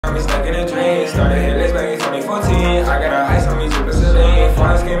been stuck in a dream. Started headless back in 2014. I got a ice on me, super saline.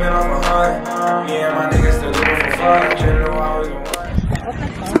 Funds came in off my heart. Me and my niggas still doing for fun. Didn't know I was the one.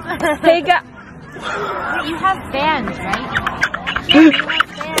 Hey, guys. Wait, you have bands, right?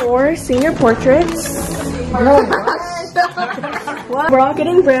 For senior portraits. We're all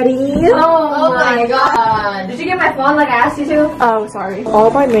getting ready. Oh my god. Did you get my phone like I asked you to? Oh, sorry. All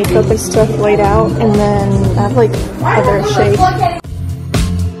my makeup and stuff laid out, and then I have like other shades.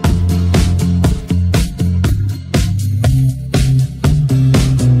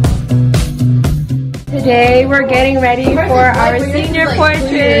 Today we're getting ready for our senior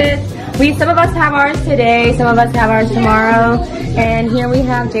portrait. Some of us have ours today, some of us have ours tomorrow. And here we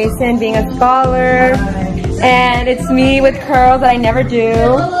have Jason being a scholar. And it's me with curls that I never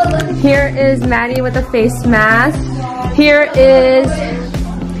do. Here is Maddie with a face mask. Here is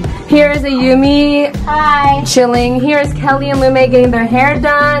a Yumi. Hi. Chilling. Here is Kelly and Lume getting their hair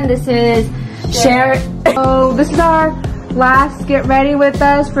done. This is Shar. So this is our last get ready with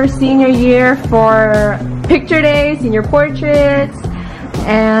us for senior year for picture day, senior portraits.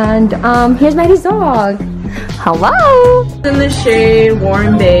 And here's Maddie's dog. Hello. In the shade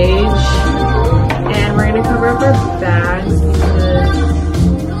warm beige. And we're gonna cover up our bags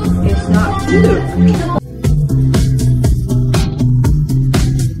because it's not cute.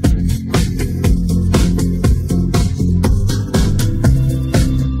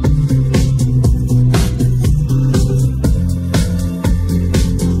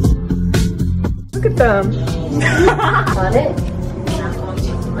 Look at them. Got it?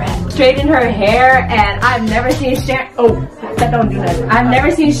 Straightened her hair, and I've never seen Sharon. Oh, that don't do that. I've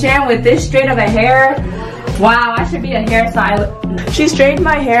never seen Sharon with this straight of a hair. Wow, I should be a hairstylist. She straightened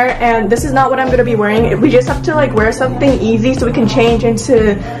my hair, and this is not what I'm gonna be wearing. We just have to like wear something easy so we can change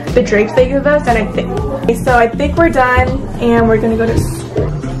into the drapes they give us. And I think we're done, and we're gonna go to school.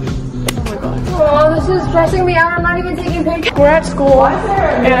 Oh my god. Oh, this is stressing me out. I'm not even taking pictures. We're at school,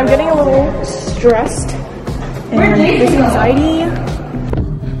 and I'm getting a little stressed and this anxiety.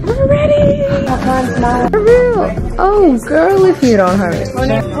 We're ready! For real! Oh, girl, if you don't hurry.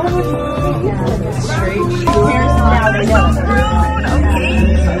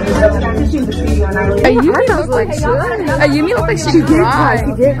 Ayumi look like she cried.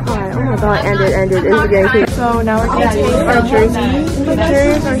 She did cry. Oh my god, ended. So now we're gonna take our jersey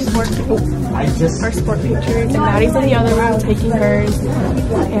pictures, our sport pictures, and Maddie's in the other room taking hers.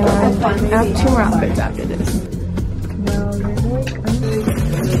 And I have 2 more outfits after this.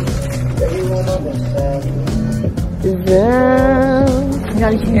 I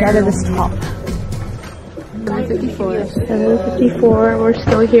gotta get out of this top. 7:54. We're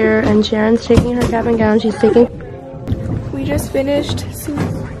still here, and Sharon's taking her cap and gown. She's taking. We just finished senior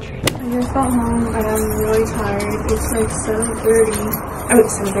portrait. I just got home, and I'm really tired. It's like 7:30. I mean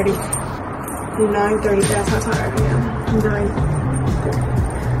 7:30. 9:30. That's how tired I am. I'm dying.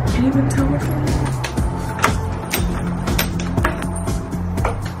 Can't even tell what's going on.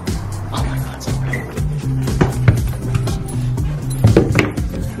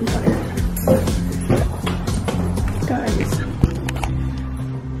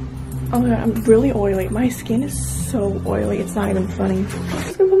 Oh my god, I'm really oily. My skin is so oily, it's not even funny. I'm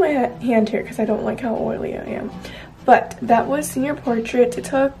just gonna put my hand here because I don't like how oily I am. But that was senior portrait. It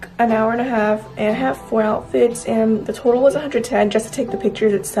took an hour and a half, and I have 4 outfits, and the total was 110 just to take the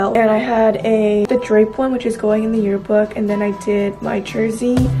pictures itself. And I had the drape one, which is going in the yearbook, and then I did my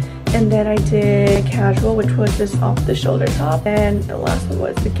jersey, and then I did casual, which was this off the shoulder top, and the last one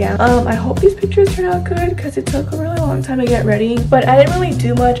was the gown. I hope these pictures turn out good because it took a really long time to get ready, but I didn't really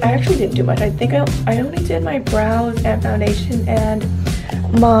do much. I actually didn't do much. I think I only did my brows and foundation and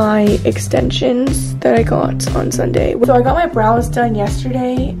my extensions that I got on Sunday. So I got my brows done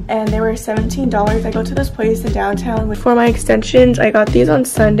yesterday, and they were $17. I go to this place in downtown for my extensions. I got these on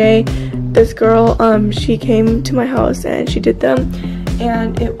Sunday. This girl, she came to my house and she did them,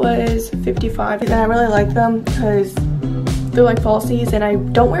 and it was $55. And I really like them because they're like falsies, and I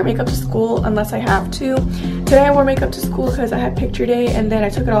don't wear makeup to school unless I have to. Today I wore makeup to school because I had picture day, and then I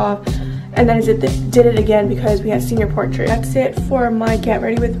took it off, and then I did it again because we had senior portrait. That's it for my get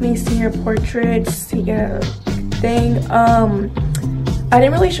ready with me senior portraits thing. I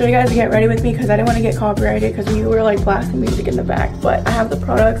didn't really show you guys to get ready with me because I didn't want to get copyrighted because we were like blasting music in the back, but I have the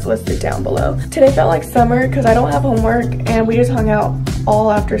products listed down below. Today felt like summer because I don't have homework, and we just hung out all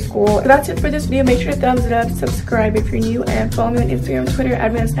after school. So that's it for this video. Make sure to thumbs it up, subscribe if you're new, and follow me on Instagram, Twitter,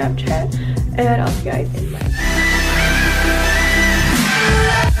 add me on Snapchat, and I'll see you guys in my